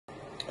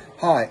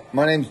Hi,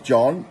 my name's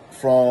John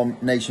from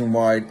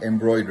Nationwide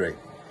Embroidery.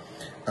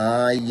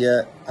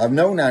 I've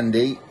known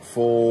Andy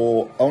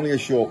for only a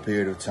short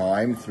period of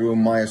time through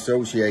my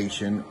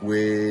association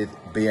with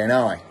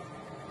BNI.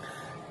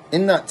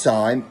 In that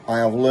time, I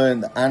have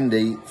learned that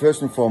Andy,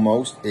 first and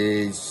foremost,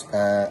 is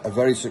a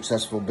very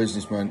successful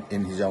businessman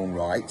in his own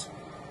right,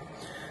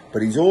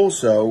 but he's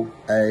also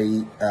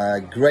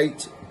a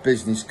great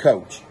business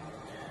coach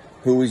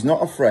who is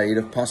not afraid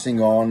of passing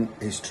on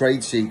his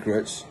trade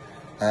secrets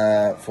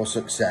for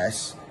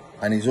success,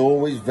 and is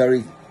always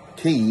very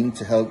keen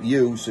to help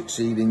you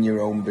succeed in your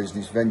own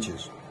business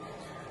ventures.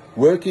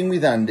 Working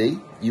with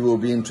Andy, you will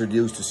be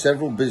introduced to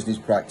several business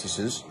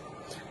practices,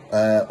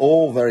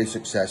 all very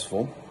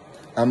successful,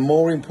 and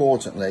more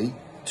importantly,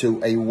 to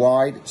a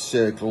wide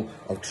circle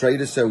of trade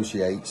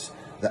associates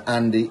that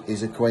Andy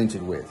is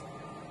acquainted with.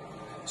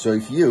 So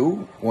if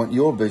you want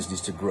your business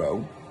to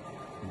grow,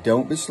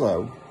 don't be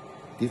slow.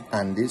 Give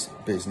Andy's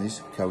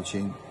business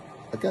coaching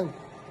a go.